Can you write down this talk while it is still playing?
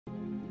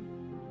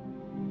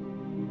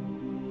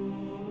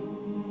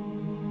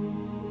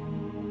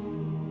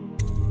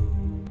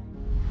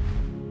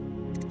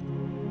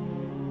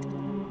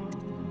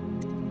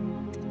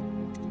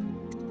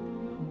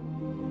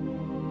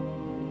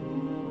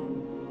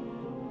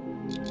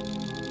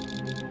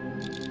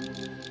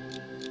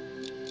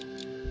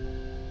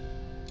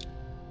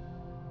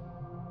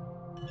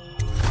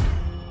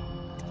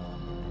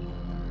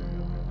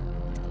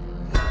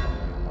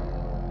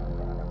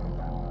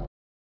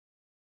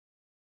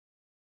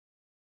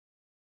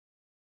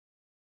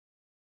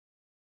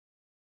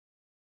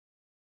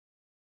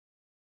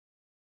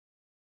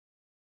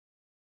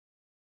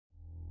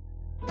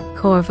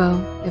Corvo,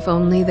 if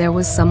only there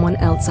was someone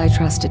else I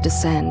trusted to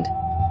send,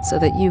 so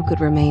that you could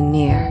remain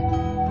near.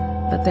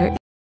 But there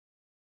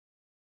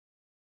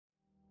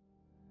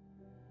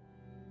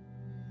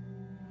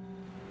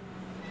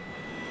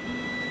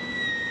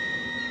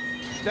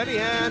Steady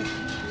hand.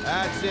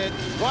 That's it.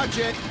 Watch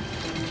it.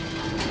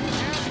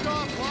 Cast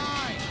off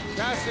line.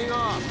 Casting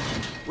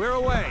off. We're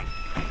away.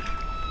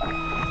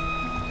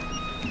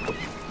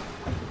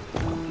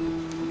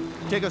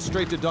 Take us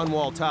straight to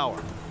Dunwall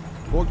Tower.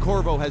 Lord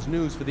Corvo has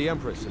news for the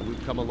Empress, and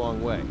we've come a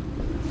long way.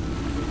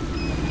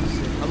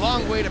 A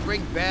long way to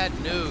bring bad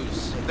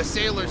news. The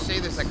sailors say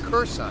there's a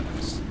curse on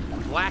us.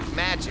 Black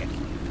magic.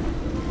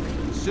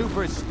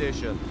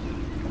 Superstition.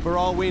 For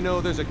all we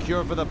know, there's a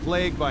cure for the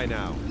plague by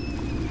now.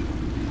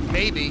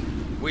 Maybe.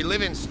 We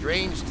live in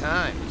strange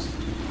times.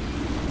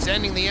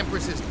 Sending the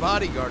Empress's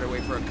bodyguard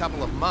away for a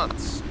couple of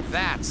months.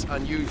 That's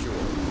unusual.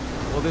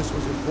 Well, this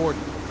was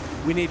important.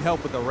 We need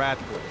help with the rat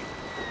plague.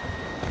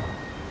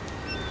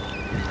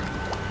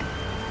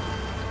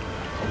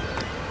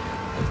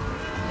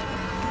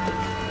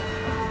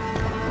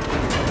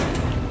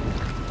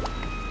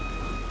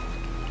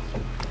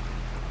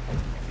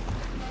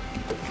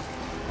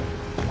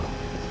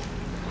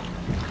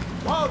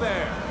 Whoa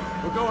there!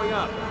 We're going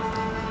up.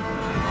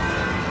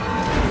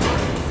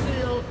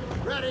 Sealed.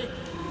 Ready.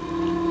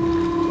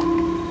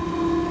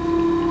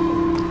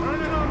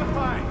 Turning on the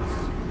pipes.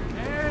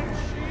 And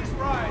she's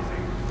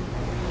rising.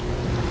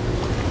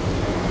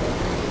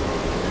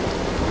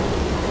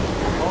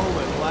 Home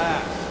at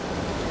last.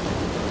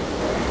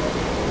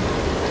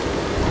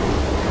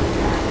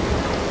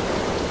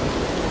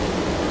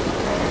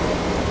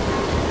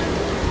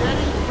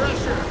 Steady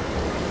pressure.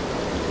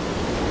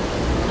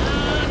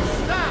 And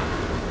stop.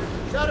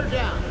 Shut her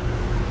down.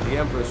 The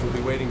Empress will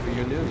be waiting for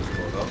your news,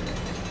 Corvo.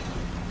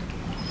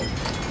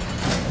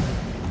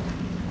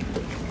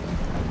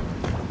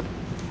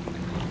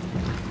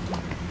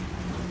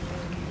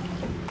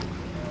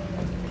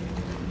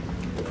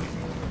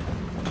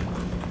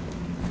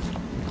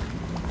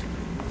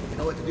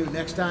 Know what to do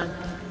next time?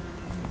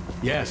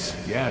 Yes,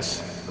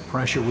 yes. The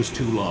pressure was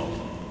too low.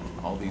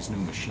 All these new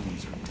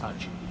machines are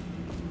touchy.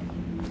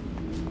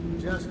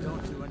 Just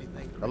don't do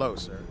anything. Hello,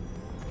 sir.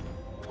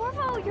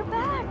 Corvo, you're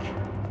back!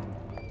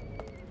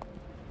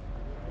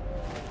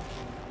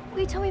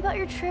 Will you tell me about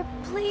your trip,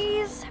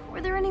 please?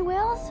 Were there any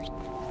whales?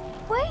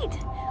 Wait!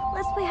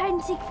 Let's play hide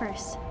and seek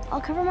first.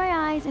 I'll cover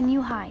my eyes and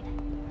you hide.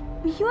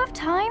 You have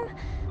time?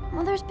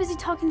 Mother's busy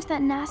talking to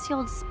that nasty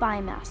old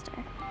spy master.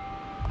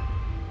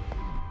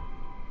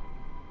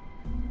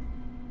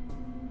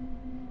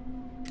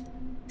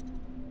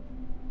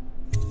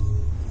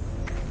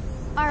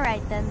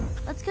 Alright then,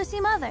 let's go see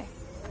Mother.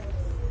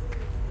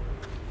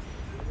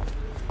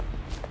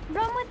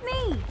 Run with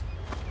me!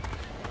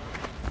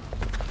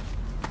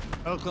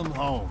 Welcome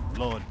home,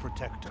 Lord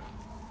Protector.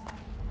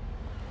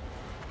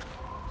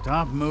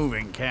 Stop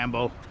moving,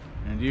 Campbell.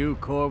 And you,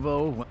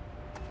 Corvo.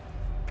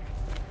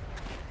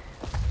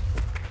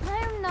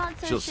 I'm not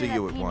so She'll sure see that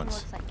you at painting once.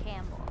 looks like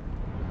Campbell.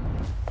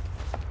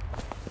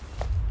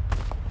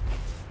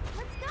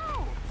 Let's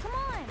go! Come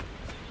on!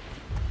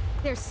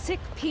 They're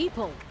sick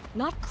people,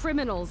 not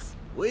criminals.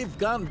 We've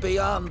gone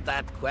beyond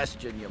that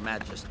question, Your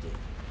Majesty.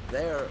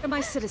 They're They're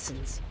my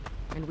citizens,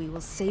 and we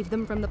will save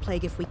them from the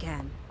plague if we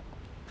can.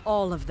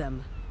 All of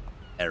them.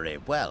 very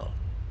well.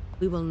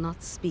 We will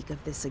not speak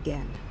of this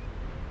again.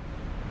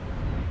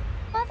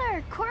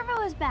 Mother,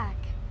 Corvo is back.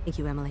 Thank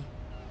you, Emily.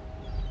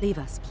 Leave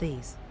us,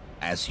 please.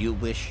 As you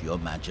wish, Your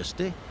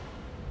Majesty.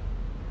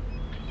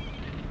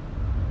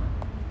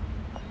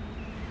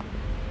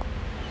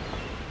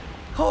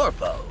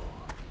 Corvo.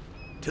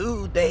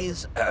 2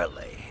 days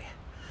early.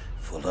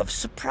 Full of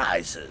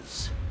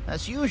surprises,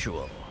 as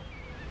usual.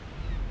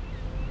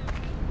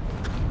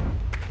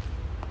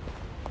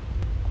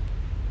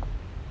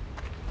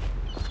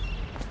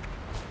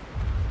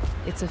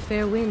 It's a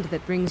fair wind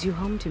that brings you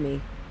home to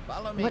me.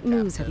 Follow me, What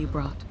news have Captain. you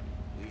brought?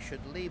 We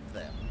should leave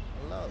them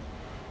alone.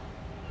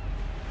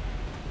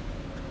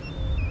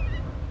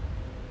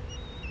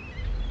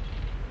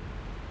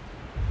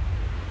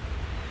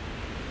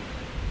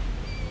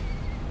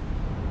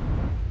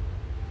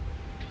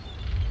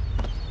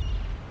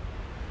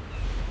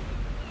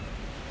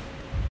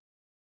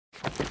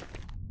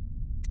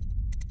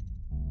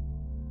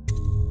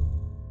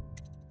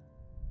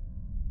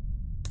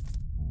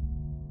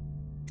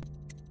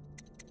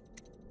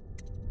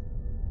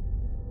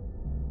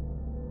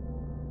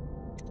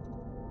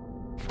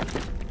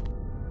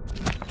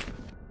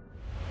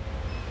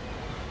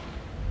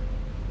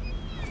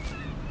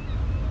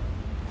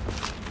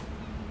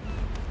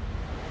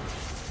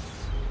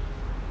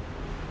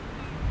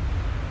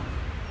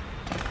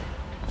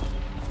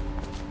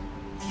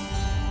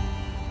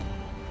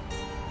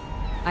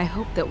 I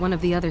hoped that one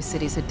of the other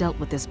cities had dealt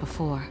with this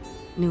before,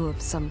 knew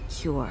of some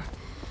cure.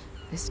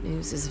 This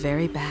news is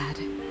very bad.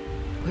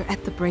 We're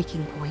at the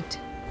breaking point.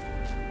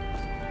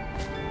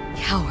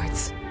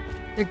 Cowards!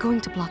 They're going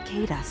to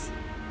blockade us.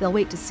 They'll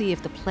wait to see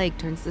if the plague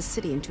turns the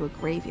city into a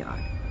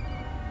graveyard.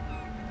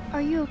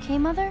 Are you okay,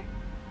 Mother?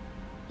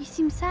 You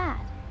seem sad.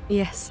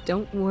 Yes,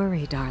 don't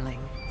worry,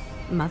 darling.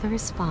 Mother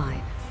is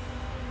fine.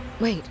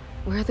 Wait,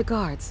 where are the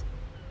guards?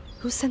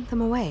 Who sent them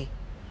away?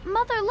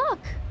 Mother, look!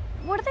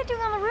 What are they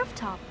doing on the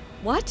rooftop?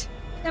 What?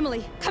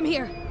 Emily, come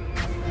here!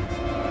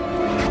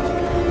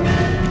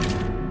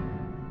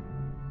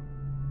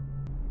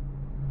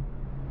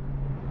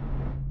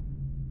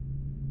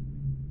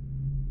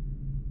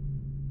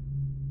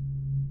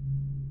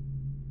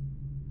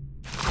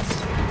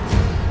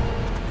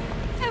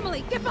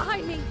 Emily, get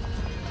behind me!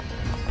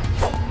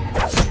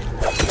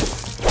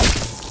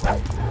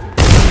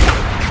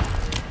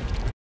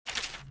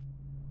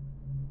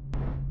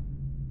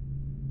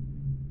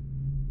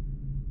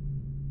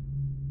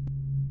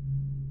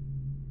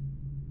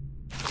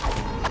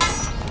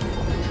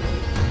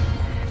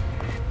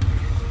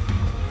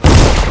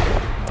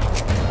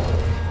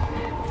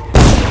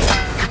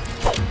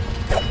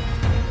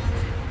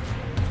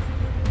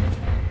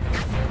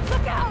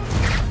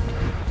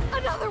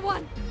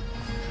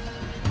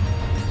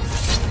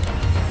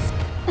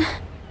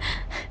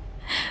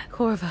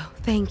 Corvo,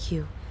 thank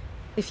you.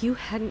 If you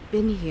hadn't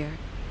been here...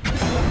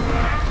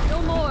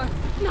 No more!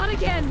 Not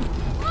again!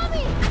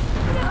 Mommy!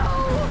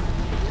 No!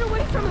 Get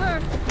away from her!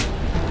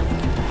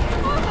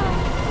 Corvo!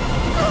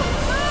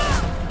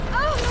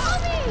 Oh,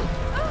 Mommy!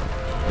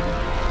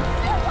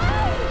 Get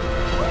away!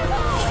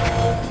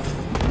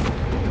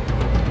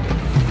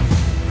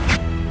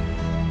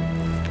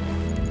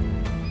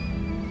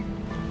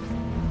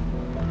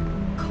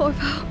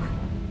 Corvo,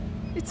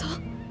 it's all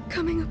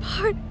coming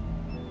apart.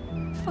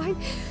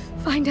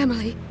 Find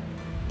Emily.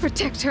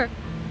 Protect her.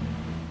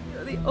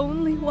 You're the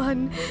only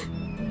one.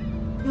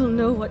 You'll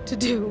know what to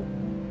do.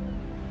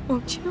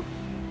 Won't you?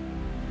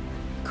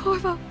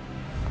 Corvo.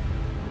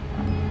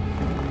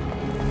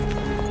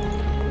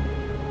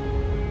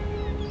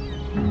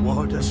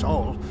 Ward us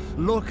all.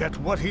 Look at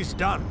what he's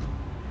done.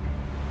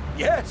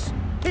 Yes,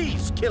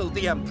 he's killed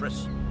the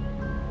Empress.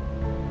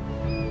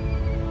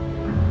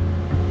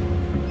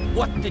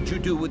 What did you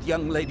do with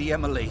young Lady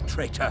Emily,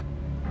 traitor?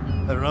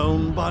 Her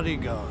own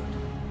bodyguard.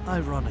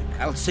 Ironic.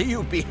 I'll see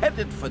you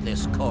beheaded for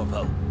this,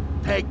 Corvo.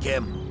 Take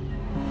him.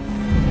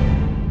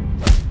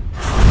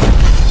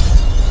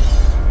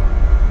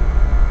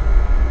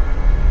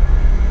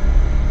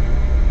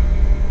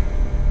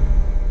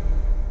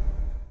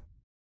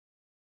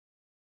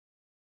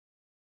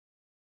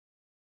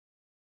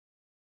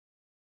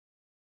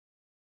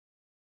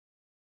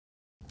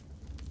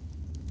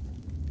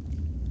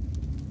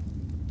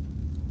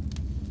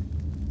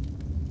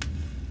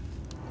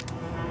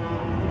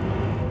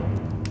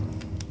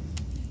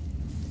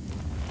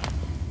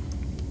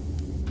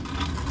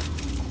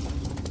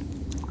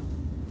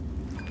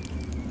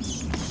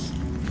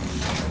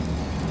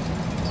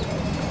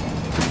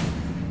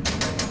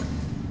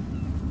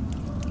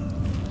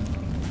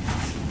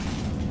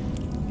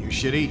 You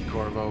should eat,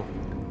 Corvo.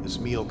 This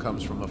meal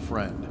comes from a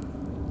friend.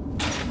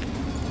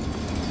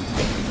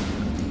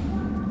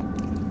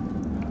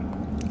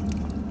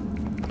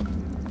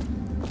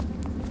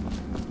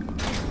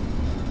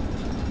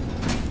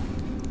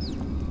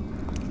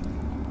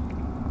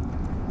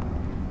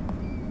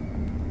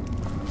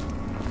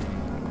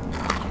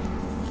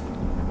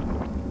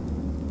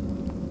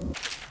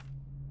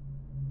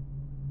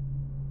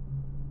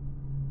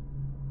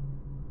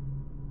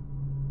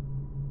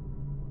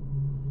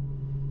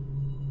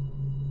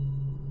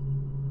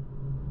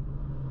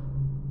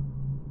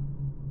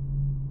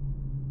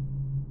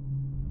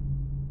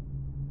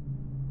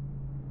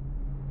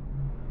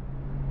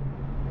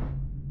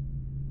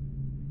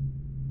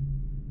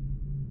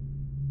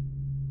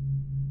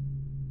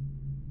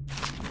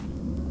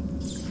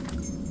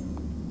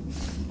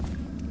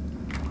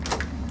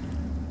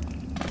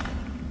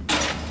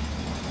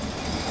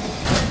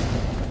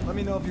 Let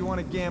me know if you want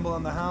to gamble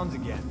on the hounds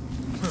again.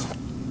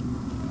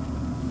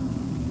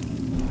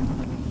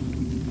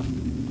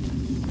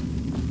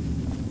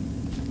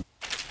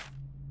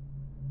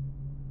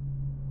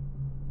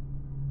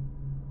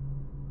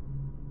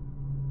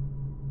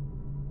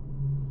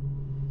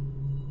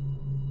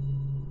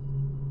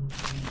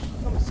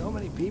 So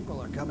many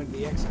people are coming to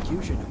the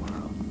execution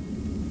tomorrow.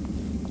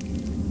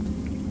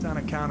 It's on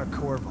account of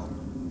Corvo,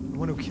 the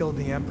one who killed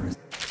the Empress.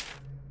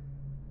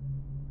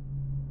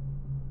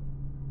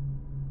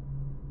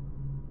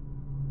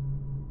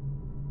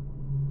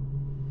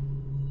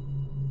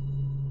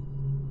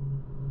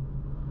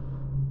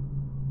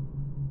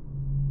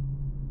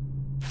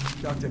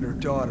 Abducted her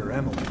daughter,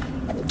 Emily.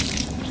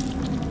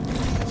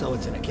 So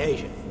it's an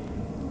occasion.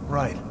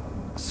 Right.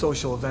 A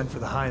social event for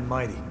the high and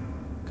mighty.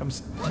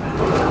 Comes...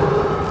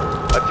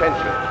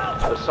 Attention.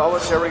 The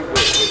solitary wing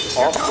is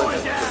off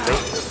limits to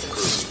maintenance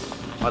crews,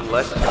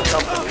 unless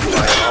accompanied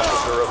by an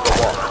officer of the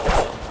law.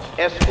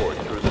 Escort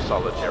through the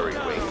solitary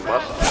wing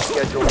must be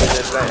scheduled in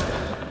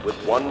advance, with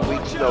 1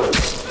 week's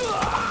notice.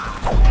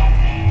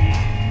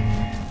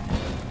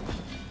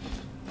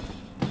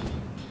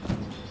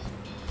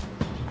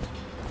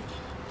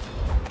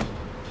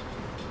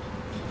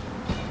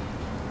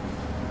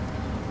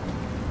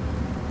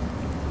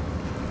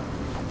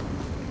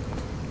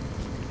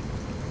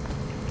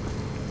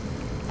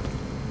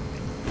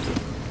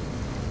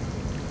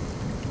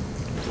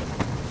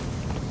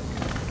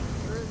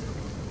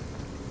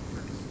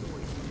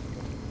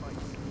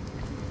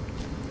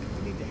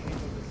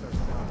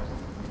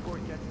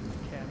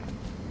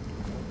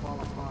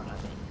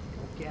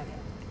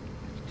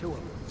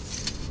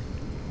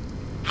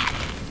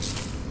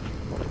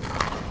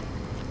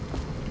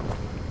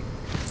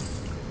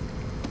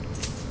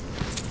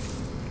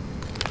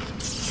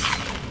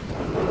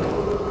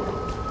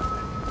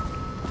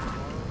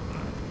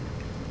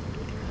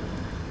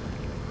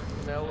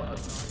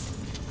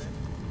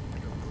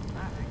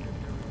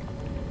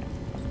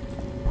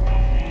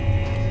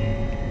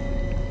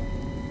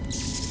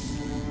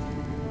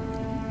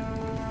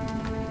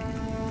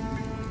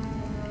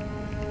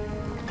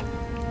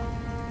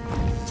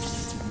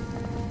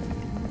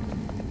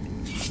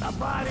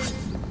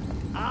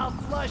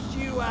 I'll flush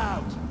you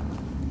out.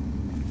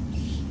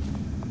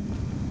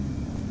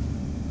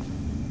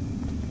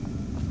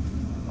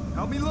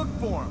 Help me look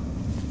for him.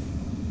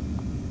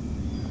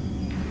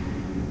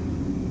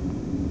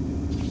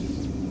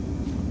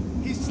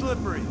 He's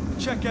slippery.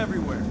 Check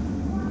everywhere.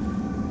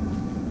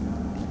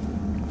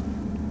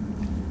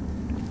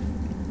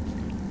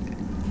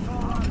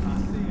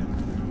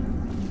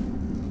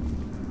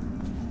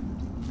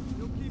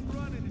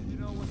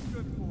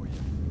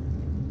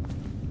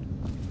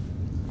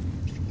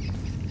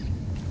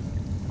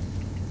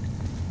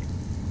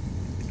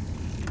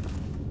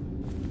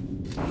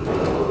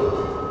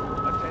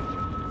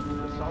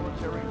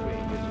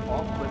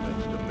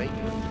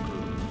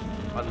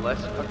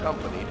 Unless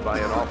accompanied by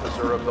an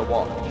officer of the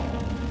watch.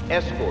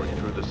 Escort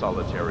through the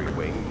solitary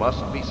wing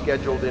must be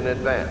scheduled in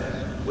advance,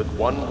 with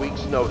 1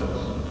 week's notice.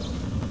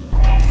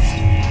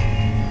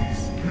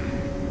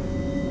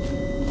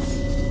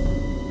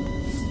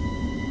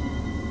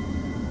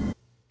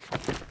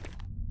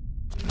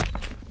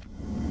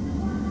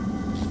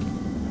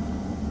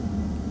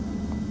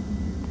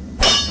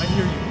 I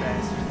hear you,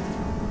 bastard.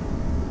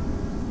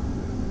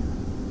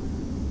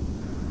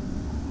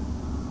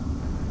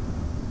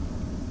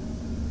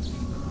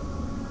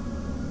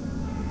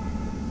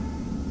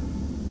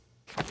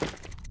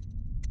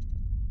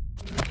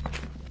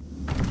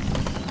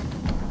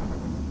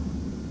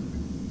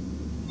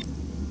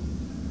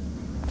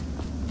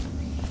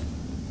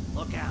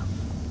 Look out.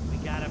 We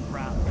got a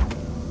problem.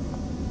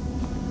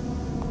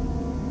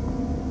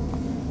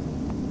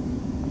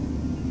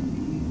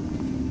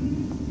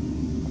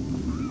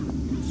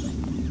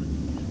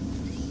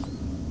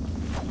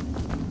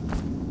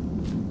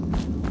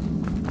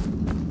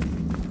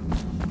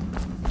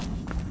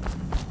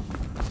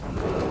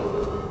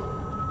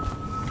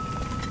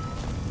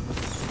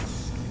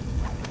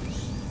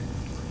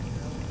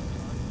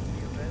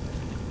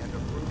 And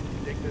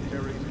approved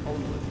dignitaries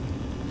only.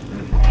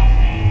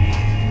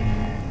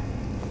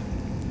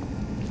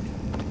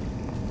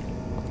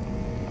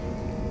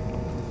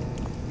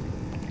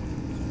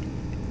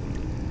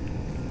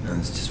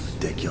 It's just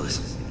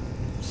ridiculous.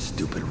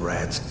 Stupid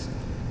rats.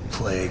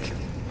 Plague.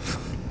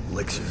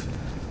 Elixirs.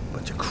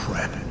 Bunch of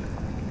crap.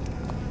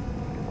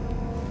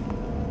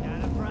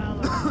 Got a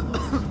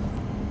problem.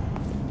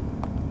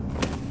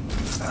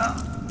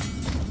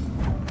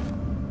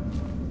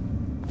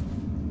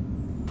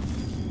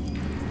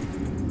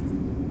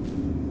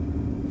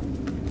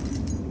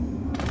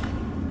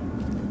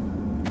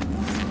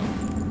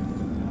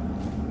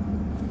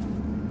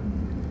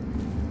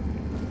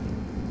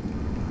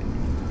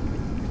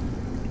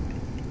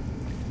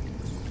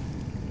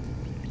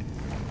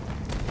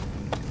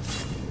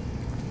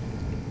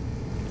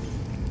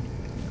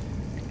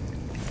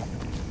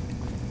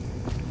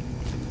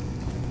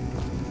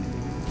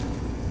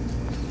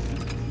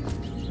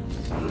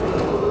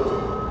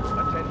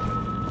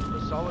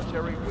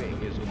 Solitary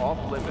wing is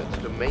off limits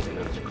to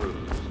maintenance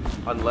crews,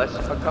 unless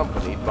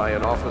accompanied by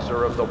an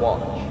officer of the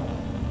watch.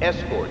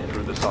 Escort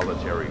through the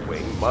solitary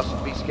wing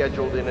must be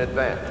scheduled in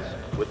advance,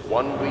 with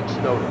 1 week's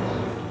notice.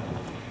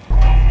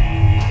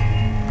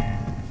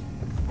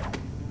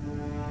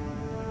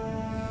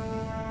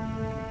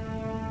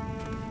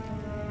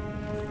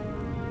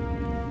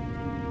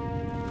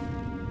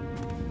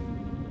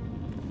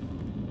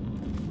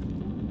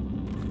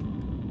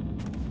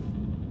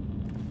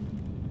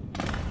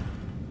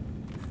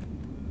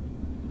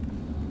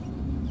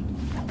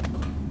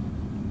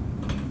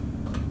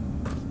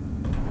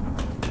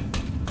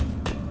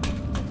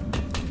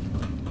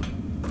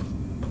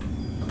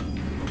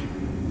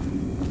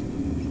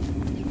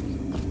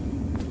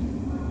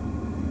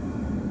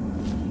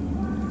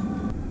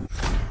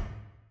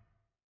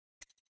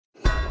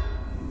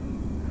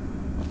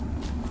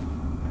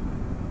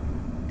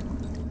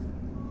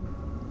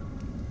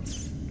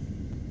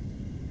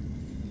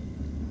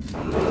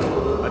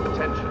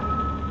 Attention.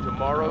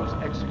 Tomorrow's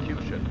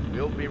execution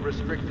will be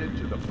restricted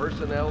to the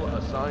personnel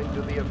assigned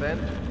to the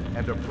event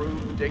and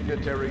approved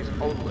dignitaries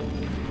only.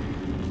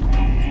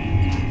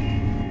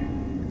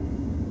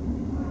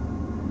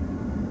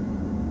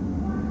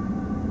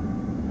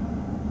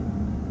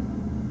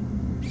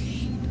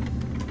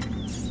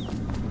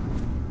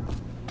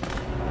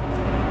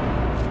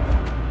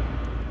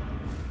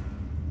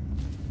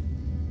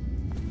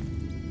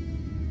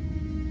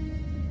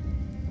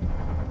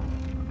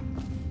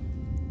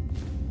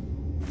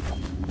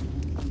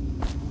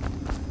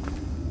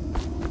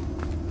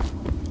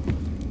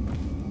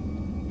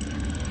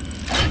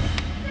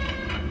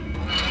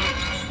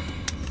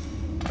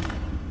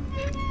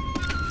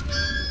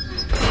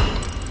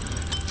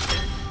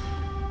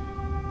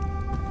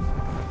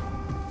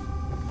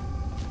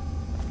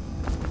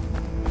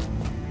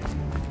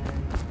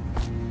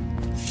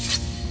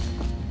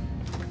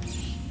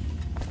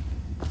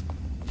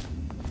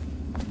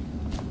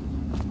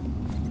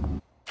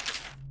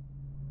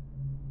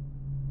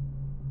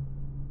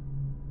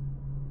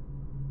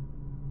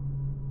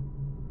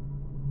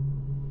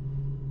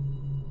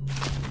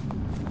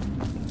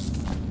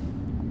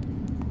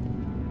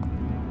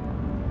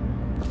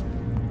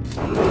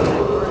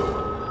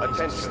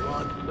 Attention,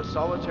 the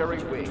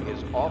solitary wing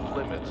is off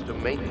limits to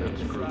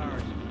maintenance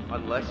crews,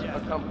 unless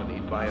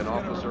accompanied by an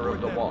officer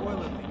of the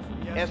watch.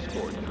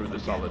 Escort through the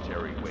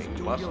solitary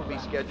wing must be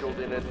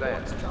scheduled in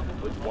advance,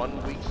 with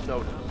 1 week's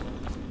notice.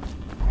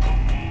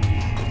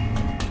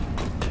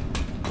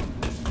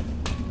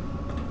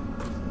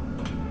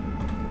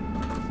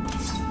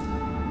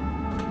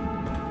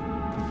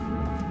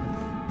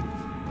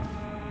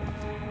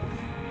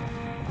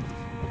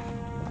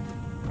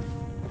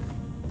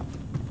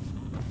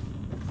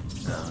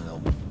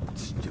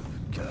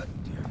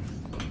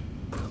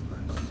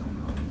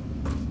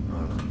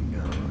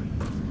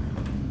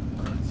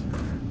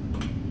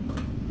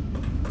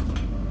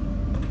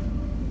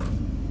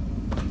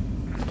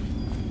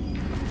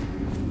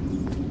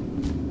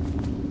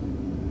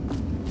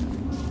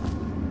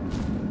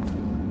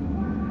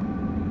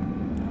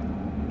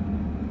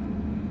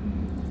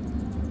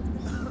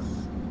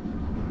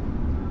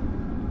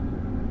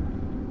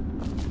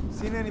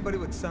 Seen anybody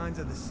with signs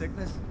of the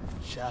sickness?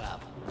 Shut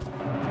up.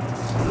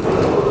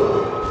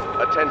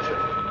 Attention,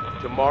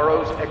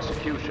 tomorrow's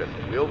execution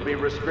will be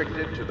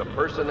restricted to the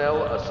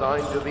personnel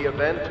assigned to the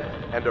event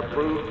and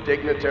approved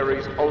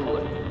dignitaries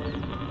only.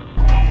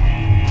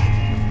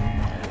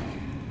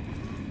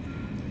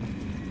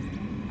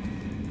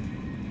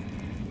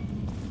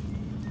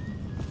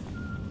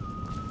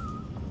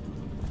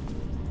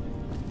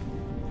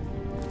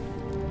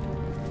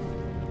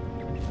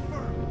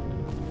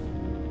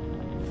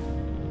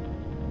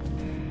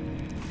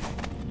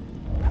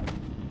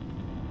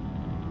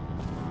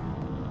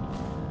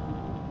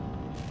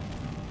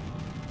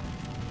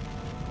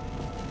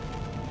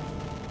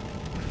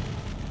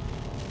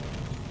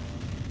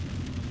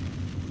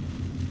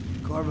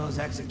 Corvo's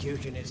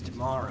execution is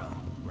tomorrow,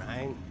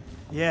 right?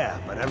 Yeah,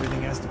 but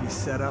everything has to be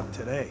set up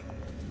today.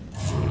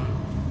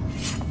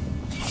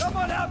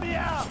 Someone help me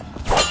out!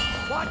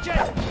 Watch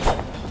it!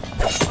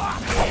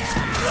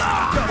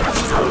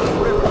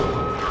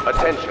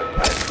 Attention,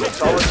 the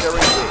solitary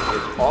wing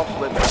is off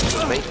limits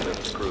to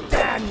maintenance crews,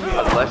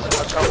 unless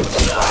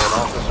accompanied by an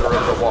officer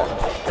of the watch.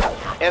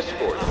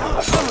 Escort through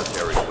the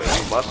solitary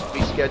wing must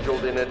be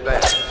scheduled in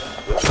advance,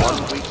 with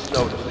 1 week's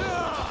notice.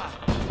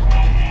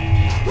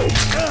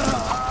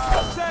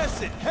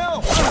 Assassin,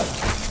 help!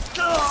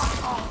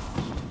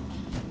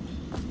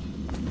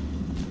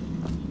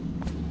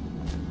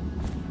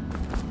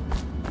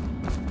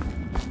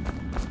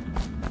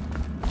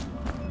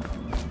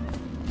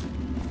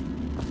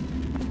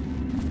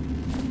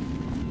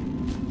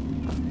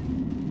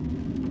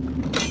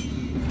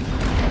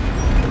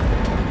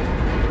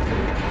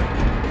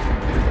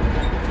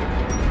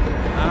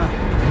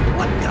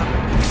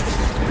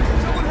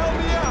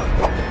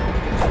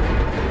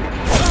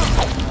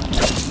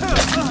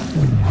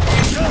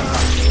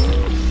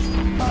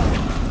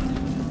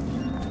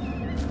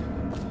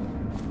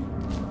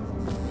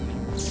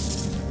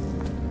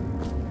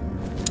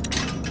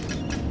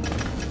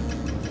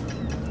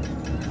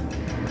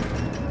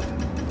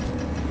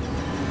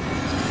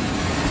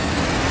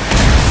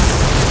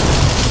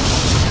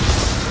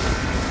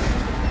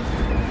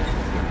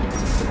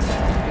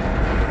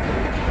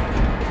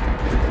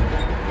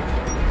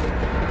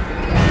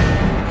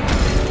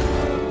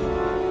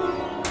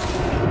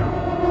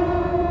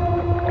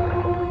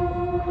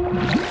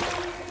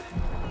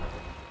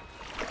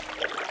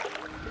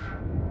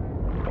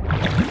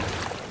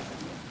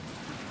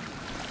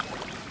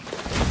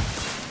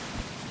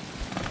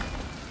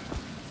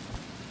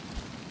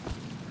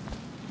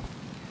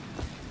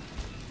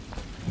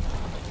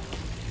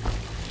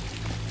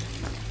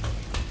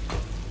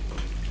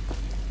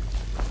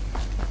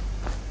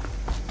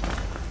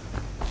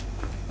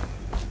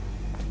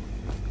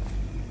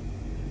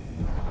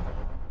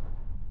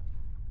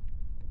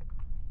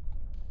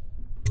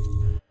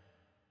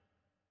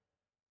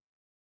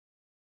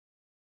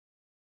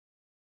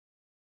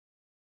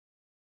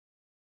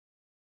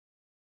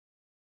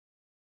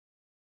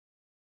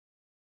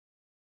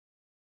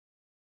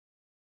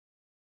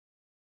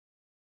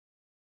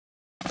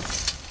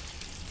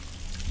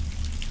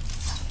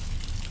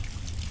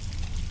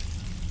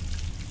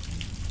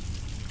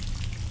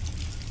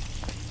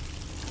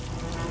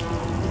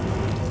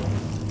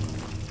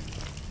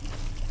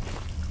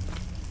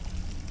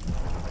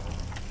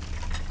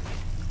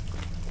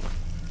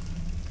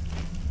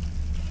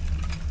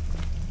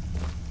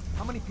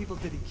 How many people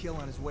did he kill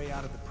on his way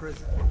out of the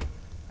prison?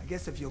 I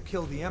guess if you'll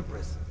kill the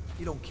Empress,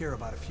 you don't care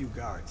about a few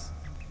guards.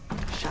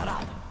 Shut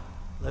up!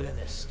 Look at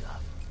this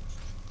stuff.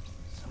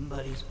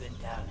 Somebody's been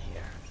down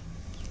here.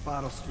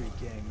 Bottle Street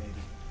gang,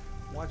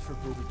 maybe. Watch for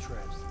booby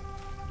traps.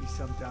 Be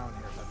some down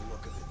here by the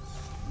look of it.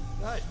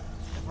 Good.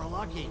 If we're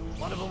lucky,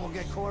 one of them will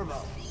get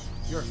Corvo.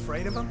 You're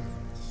afraid of him?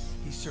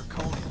 He's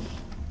Circonian.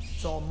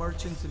 It's all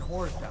merchants and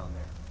whores down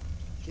there.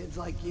 Kids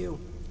like you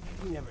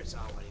never saw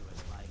what he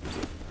was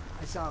like.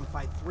 I saw him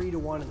fight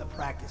 3-to-1 in the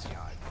practice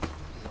yard. In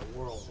a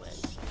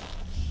whirlwind.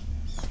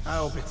 I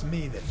hope it's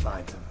me that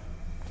finds him.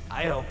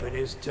 I hope it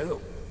is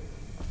too.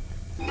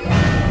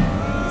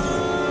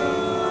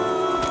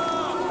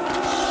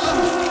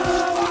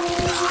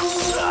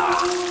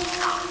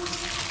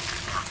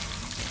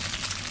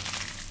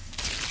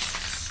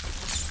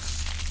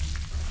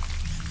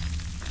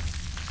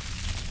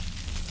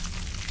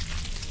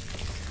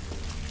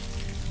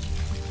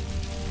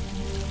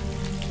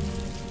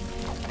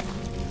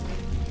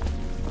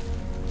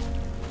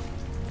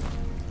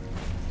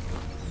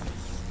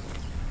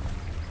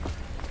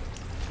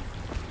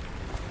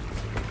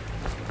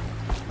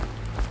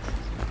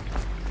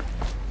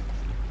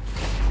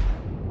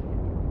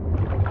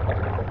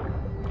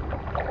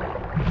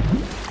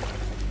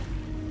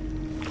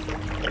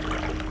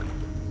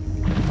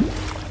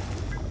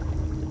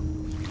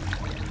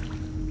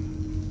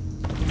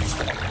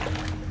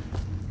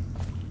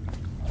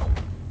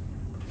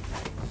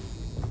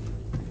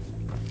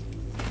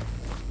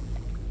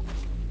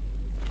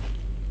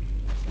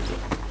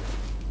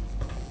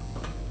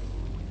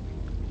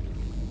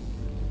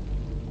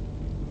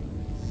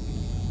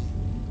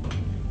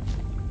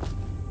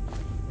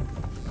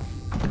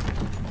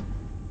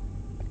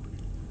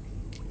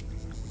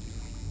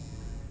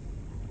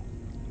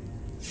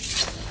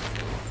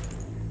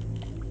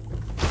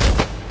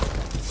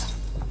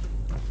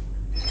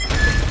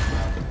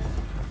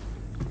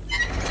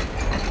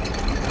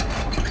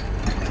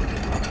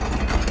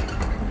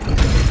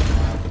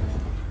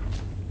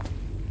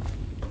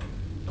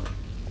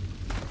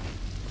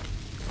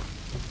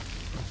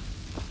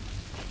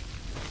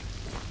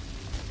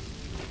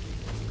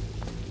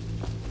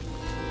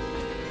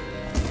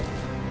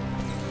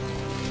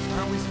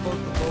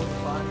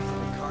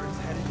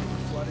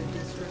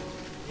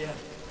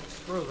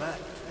 Screw that.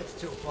 That's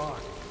too far.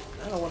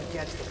 I don't want to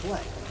catch the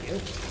plague, you?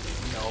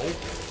 No.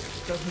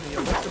 Doesn't the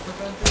elixir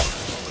prevent it?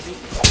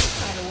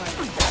 I don't want to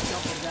be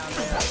jumping down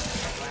there.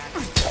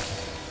 Relax.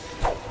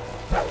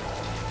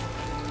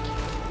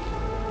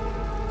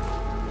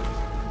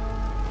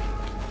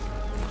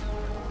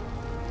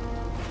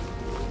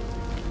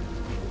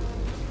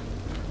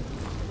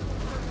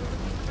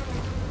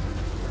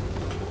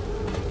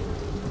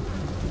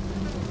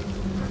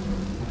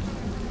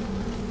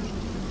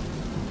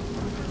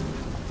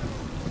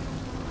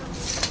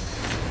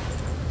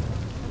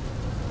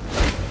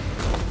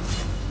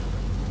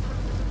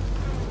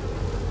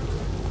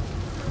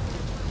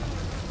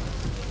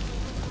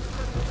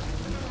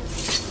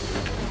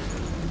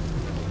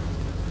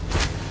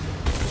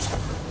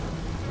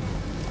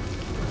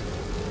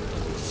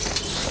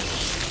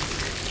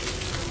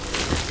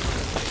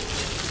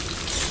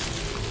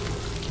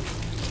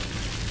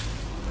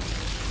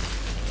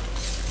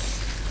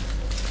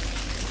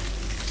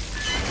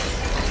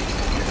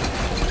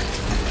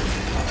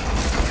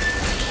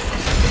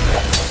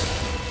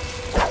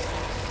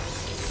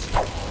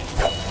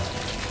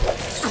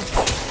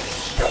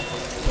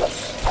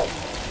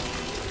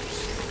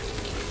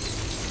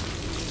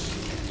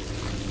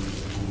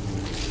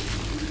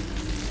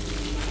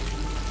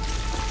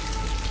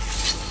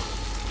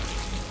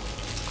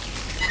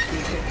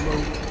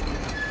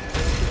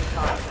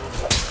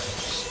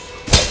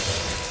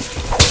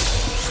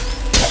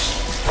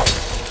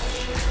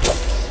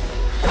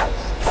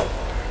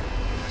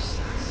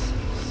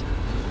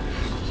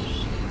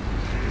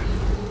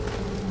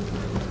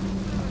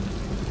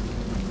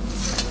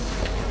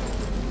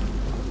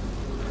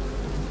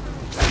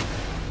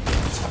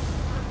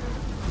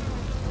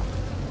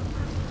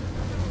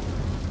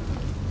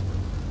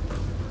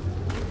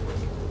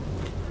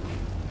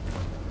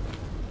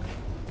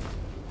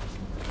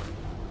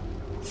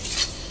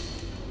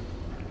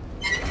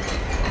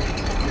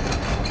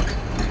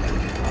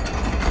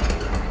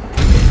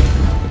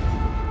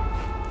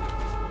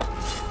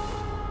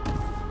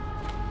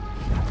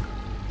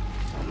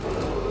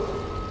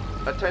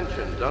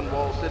 Attention,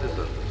 Dunwall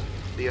citizens.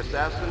 The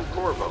assassin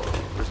Corvo,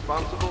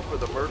 responsible for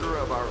the murder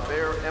of our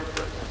fair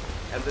Empress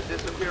and the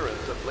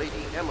disappearance of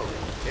Lady Emily,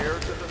 heir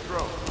to the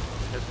throne,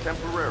 has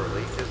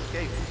temporarily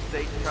escaped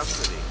state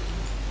custody.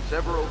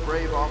 Several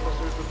brave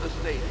officers of the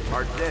state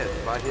are dead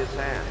by his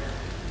hand.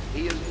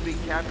 He is to be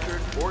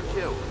captured or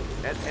killed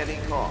at any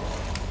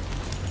cost.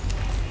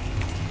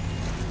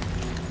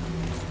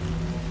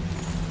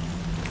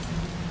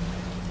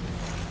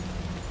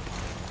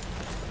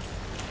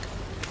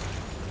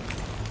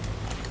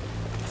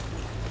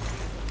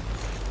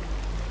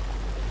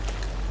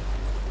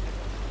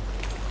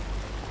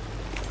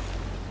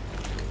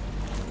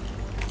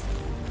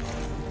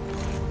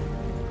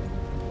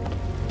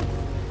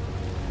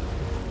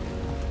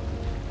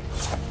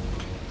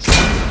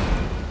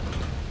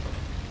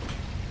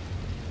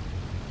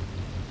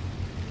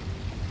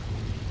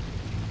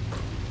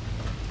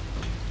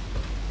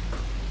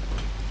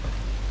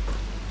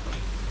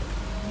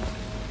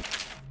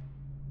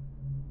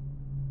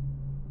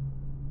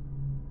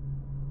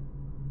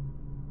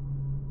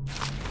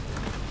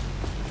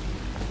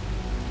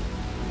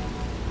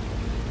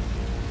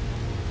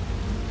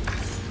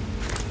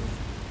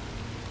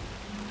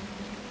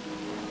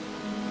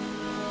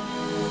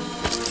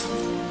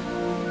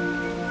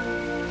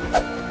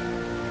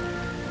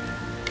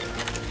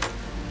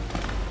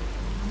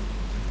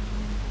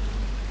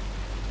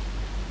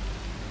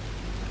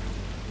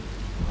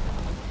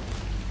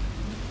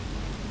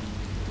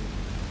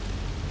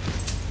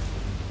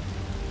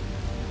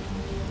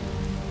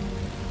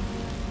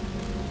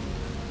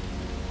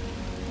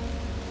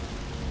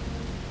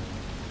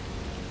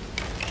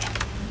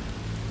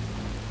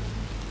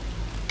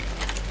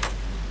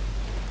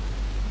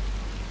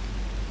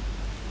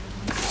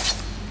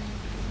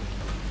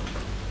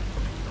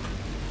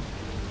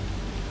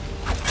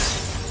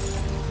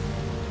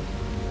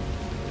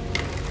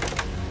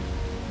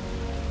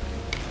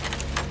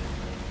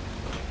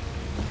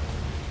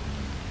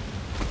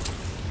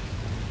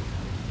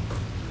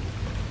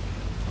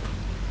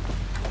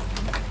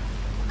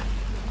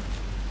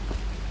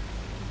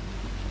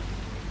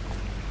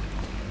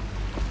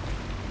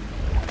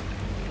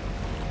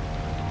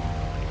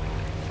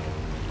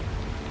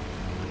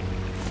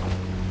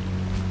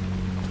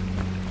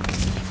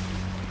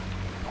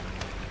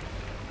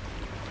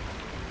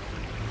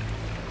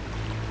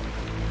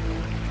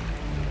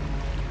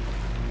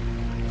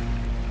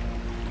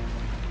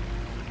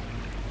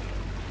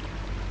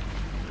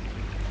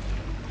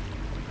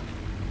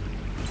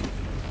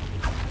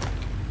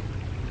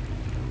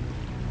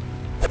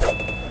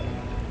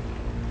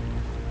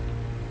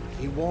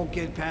 He won't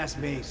get past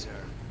me, sir.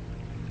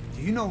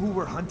 Do you know who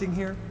we're hunting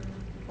here?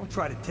 Don't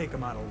try to take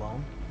him out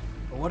alone.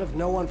 But what if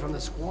no one from the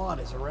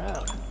squad is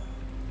around?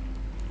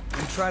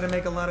 You try to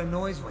make a lot of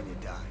noise when you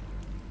die.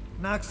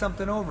 Knock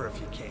something over if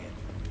you can.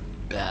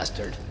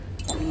 Bastard.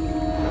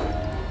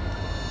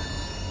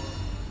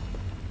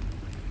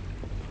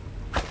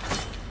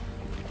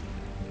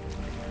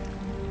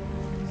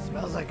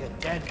 Smells like a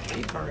dead Get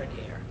deeper in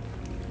here.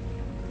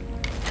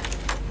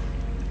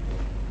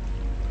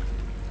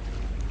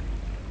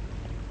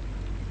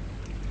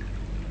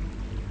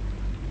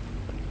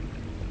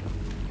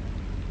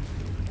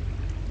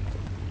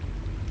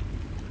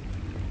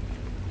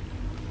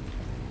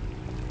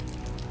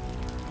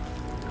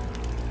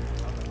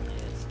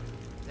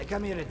 They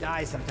come here to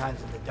die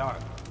sometimes in the dark.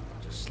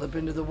 Just slip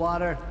into the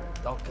water,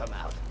 don't come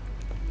out.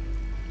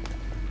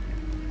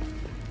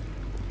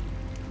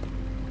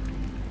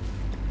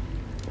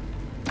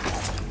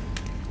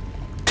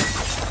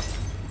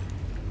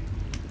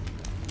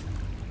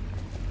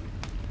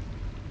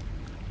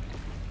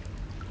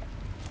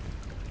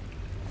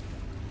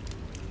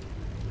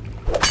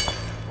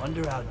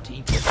 Wonder how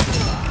deep it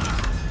is.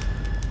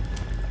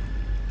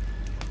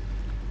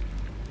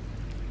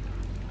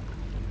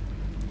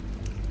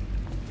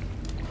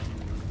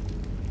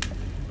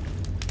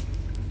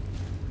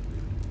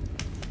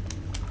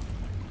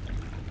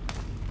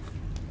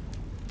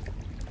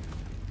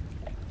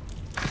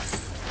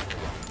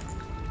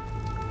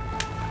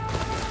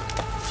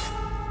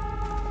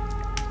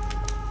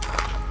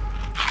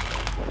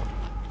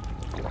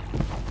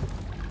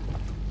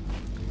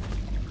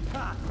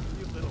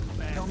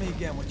 Tell me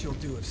again what you'll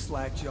do if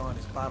Slackjaw and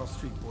his Bottle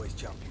Street boys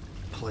jump you.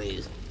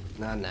 Please,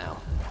 not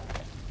now.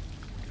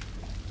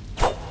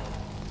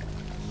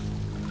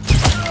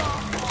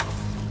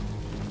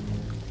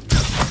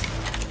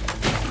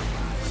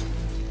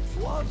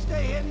 Won't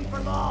stay hidden for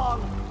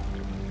long.